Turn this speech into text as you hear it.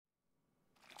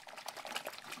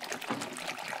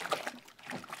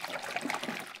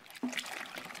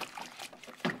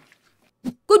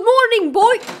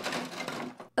morning,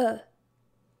 boy!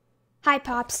 Hi,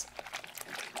 Pops.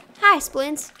 Hi,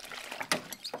 Splints.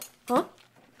 Huh?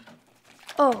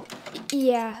 Oh,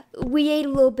 yeah, we ate a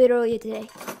little bit earlier today.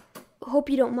 Hope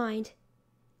you don't mind.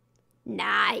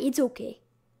 Nah, it's okay.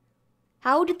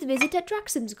 How did the visit at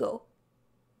Draxum's go?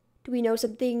 Do we know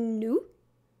something new?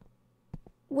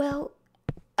 Well,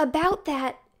 about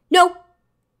that... No!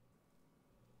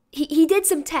 He did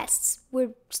some tests.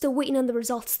 We're still waiting on the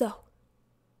results, though.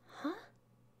 Huh?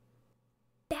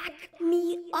 Back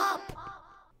me up!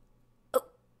 Oh.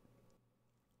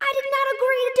 I did not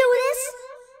agree to do this!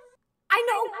 I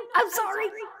know, I'm sorry.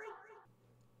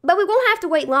 But we won't have to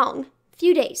wait long. A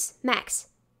few days, max.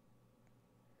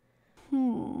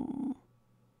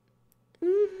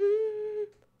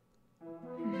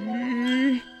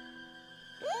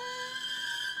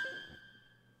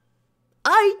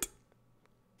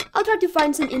 I'll try to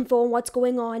find some info on what's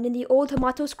going on in the old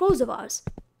tomato scrolls of ours.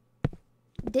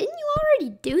 Didn't you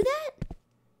already do that?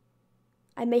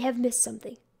 I may have missed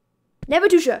something. Never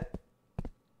too sure.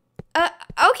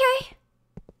 Okay.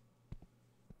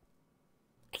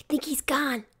 I think he's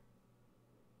gone.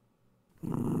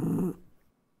 Are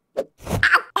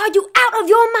you out of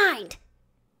your mind?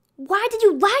 Why did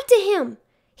you lie to him?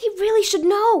 He really should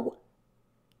know.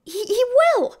 He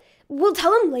will. We'll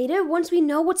tell him later once we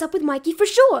know what's up with Mikey for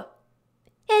sure.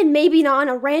 And maybe not on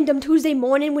a random Tuesday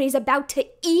morning when he's about to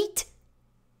eat.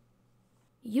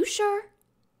 You sure?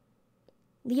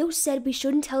 Leo said we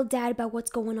shouldn't tell Dad about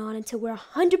what's going on until we're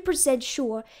 100%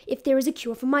 sure if there is a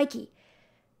cure for Mikey.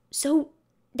 So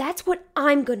that's what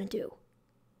I'm gonna do.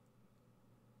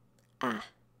 Ah.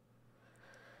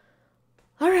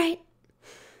 All right.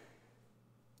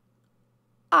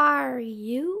 Are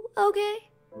you okay?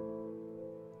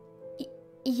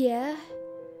 Yeah.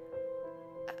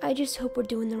 I just hope we're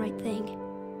doing the right thing.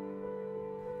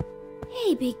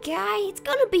 Hey, big guy, it's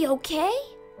gonna be okay.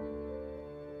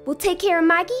 We'll take care of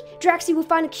Mikey, Draxie will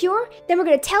find a cure, then we're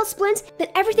gonna tell Splints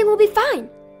that everything will be fine.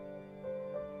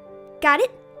 Got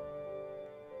it?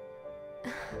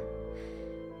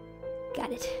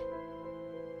 Got it.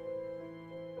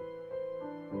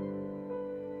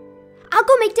 I'll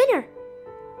go make dinner.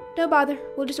 Don't bother,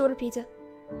 we'll just order pizza.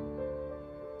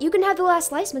 You can have the last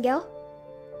slice, Miguel.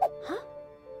 Huh?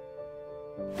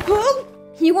 Oh,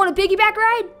 you want a piggyback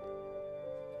ride?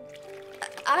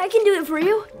 I can do it for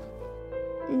you.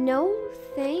 No,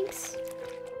 thanks.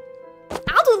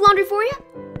 I'll do the laundry for you.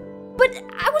 But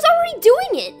I was already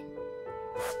doing it.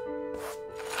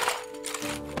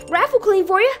 Raph will clean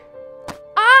for you.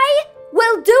 I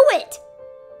will do it.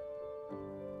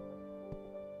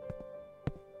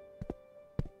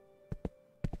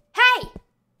 Hey!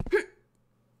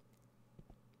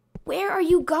 Where are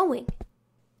you going?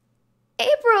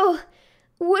 April,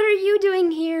 what are you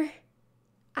doing here?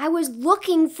 I was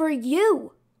looking for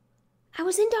you. I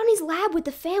was in Donnie's lab with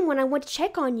the fam when I went to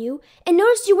check on you and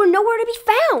noticed you were nowhere to be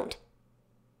found.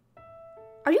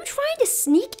 Are you trying to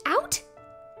sneak out?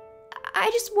 I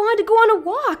just wanted to go on a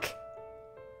walk.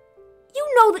 You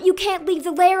know that you can't leave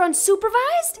the lair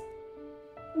unsupervised?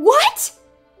 What?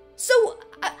 So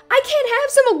I can't have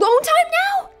some alone time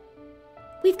now?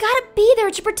 We've got to be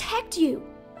there to protect you.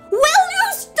 Will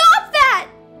you stop that?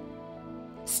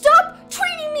 Stop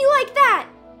treating me like that.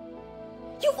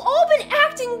 You've all been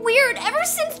acting weird ever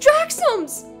since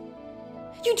Draxum's.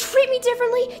 You treat me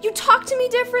differently, you talk to me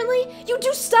differently, you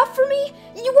do stuff for me,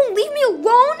 you won't leave me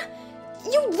alone,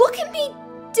 you look at me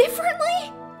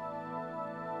differently.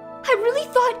 I really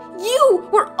thought you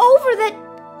were over that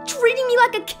treating me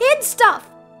like a kid stuff.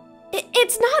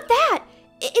 It's not that.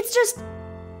 It's just,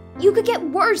 you could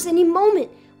get worse any moment.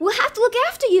 We'll have to look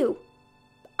after you.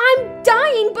 I'm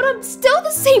dying, but I'm still the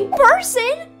same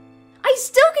person. I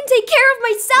still can take care of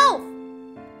myself.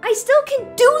 I still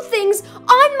can do things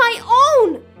on my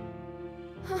own.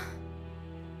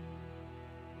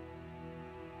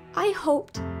 I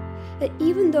hoped that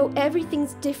even though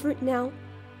everything's different now,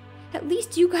 at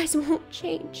least you guys won't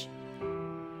change.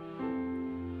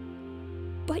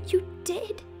 But you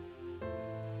did.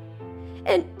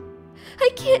 And I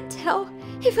can't tell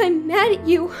if I'm mad at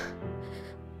you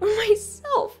or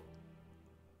myself.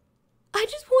 I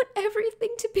just want everything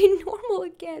to be normal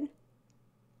again.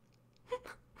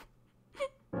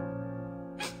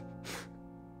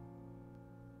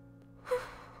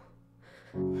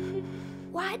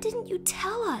 Why didn't you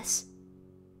tell us?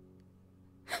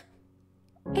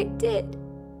 I did.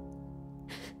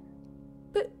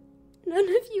 But none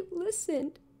of you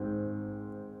listened.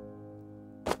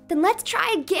 Then let's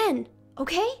try again,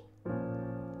 okay?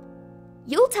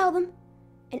 You'll tell them,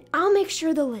 and I'll make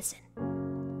sure they'll listen.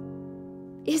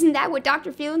 Isn't that what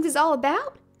Dr. Feelings is all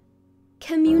about?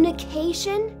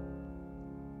 Communication?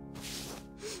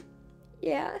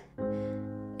 Yeah,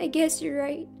 I guess you're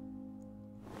right.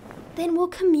 Then we'll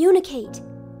communicate.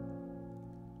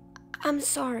 I'm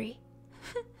sorry.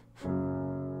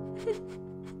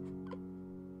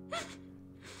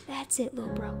 That's it,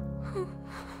 little bro.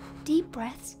 Deep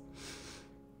breaths.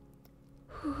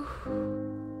 Do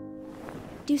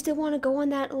you still want to go on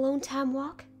that alone time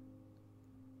walk?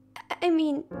 I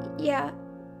mean, yeah,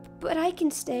 but I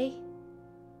can stay.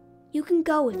 You can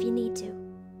go if you need to.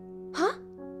 Huh?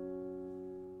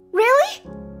 Really?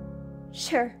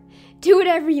 Sure. Do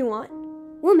whatever you want.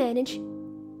 We'll manage.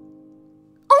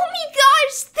 Oh my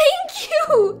gosh, thank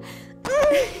you!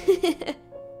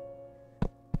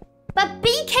 But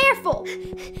be careful!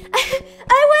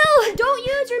 I will! Don't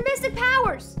use your mystic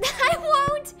powers! I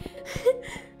won't!